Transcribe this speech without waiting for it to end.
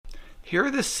Here are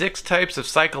the 6 types of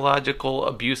psychological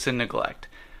abuse and neglect.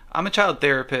 I'm a child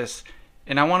therapist,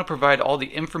 and I want to provide all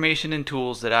the information and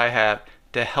tools that I have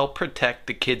to help protect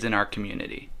the kids in our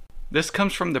community. This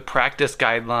comes from the practice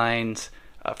guidelines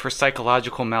for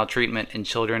psychological maltreatment in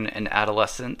children and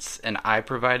adolescents, and I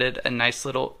provided a nice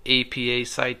little APA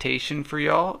citation for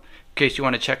y'all in case you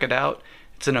want to check it out.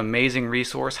 It's an amazing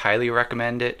resource, highly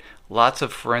recommend it. Lots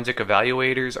of forensic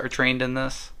evaluators are trained in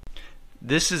this.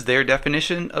 This is their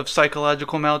definition of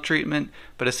psychological maltreatment,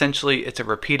 but essentially it's a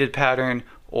repeated pattern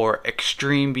or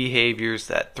extreme behaviors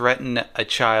that threaten a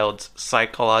child's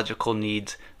psychological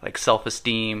needs like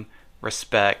self-esteem,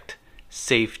 respect,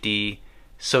 safety,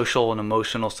 social and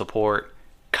emotional support,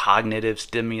 cognitive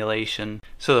stimulation.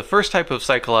 So the first type of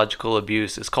psychological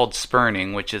abuse is called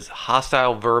spurning, which is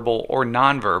hostile verbal or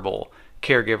nonverbal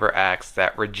caregiver acts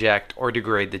that reject or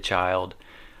degrade the child.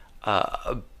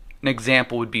 An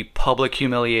example would be public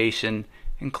humiliation,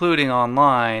 including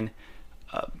online,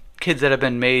 kids that have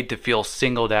been made to feel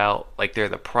singled out, like they're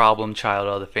the problem child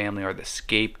of the family or the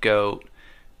scapegoat.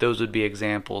 Those would be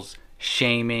examples.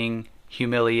 Shaming,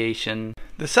 humiliation.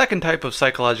 The second type of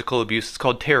psychological abuse is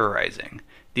called terrorizing.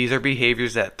 These are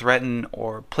behaviors that threaten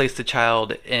or place the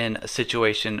child in a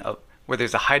situation where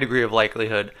there's a high degree of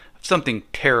likelihood of something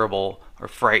terrible or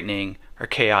frightening or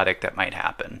chaotic that might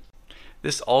happen.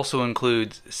 This also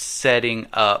includes setting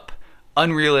up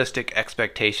unrealistic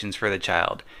expectations for the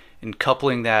child and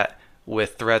coupling that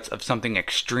with threats of something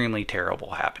extremely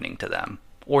terrible happening to them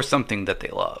or something that they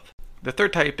love. The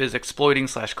third type is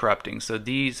exploiting/corrupting. So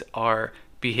these are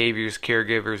behaviors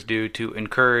caregivers do to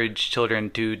encourage children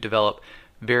to develop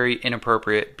very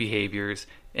inappropriate behaviors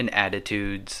and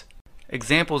attitudes.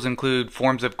 Examples include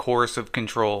forms of coercive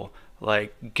control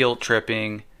like guilt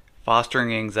tripping,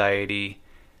 fostering anxiety,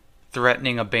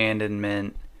 threatening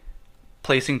abandonment,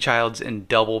 placing childs in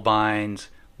double binds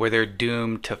where they're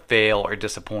doomed to fail or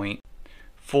disappoint.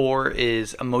 4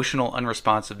 is emotional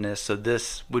unresponsiveness. So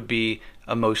this would be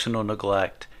emotional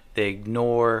neglect. They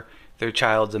ignore their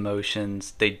child's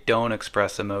emotions. They don't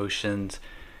express emotions.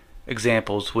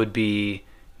 Examples would be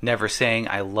never saying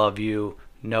I love you,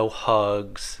 no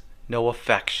hugs, no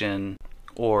affection,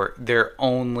 or they're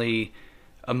only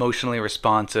emotionally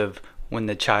responsive when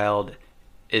the child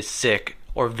is sick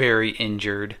or very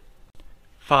injured.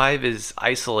 5 is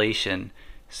isolation,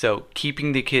 so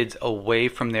keeping the kids away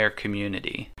from their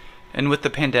community. And with the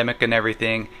pandemic and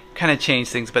everything, kind of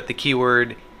changed things, but the key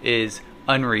word is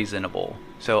unreasonable.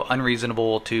 So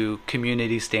unreasonable to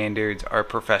community standards or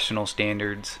professional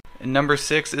standards. And number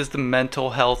 6 is the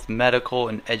mental health, medical,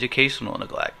 and educational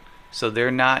neglect. So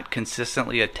they're not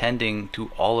consistently attending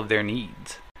to all of their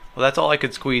needs. Well, that's all I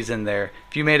could squeeze in there.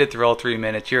 If you made it through all 3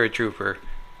 minutes, you're a trooper.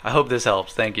 I hope this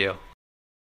helps. Thank you.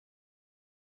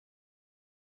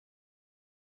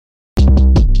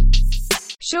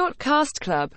 Short Cast Club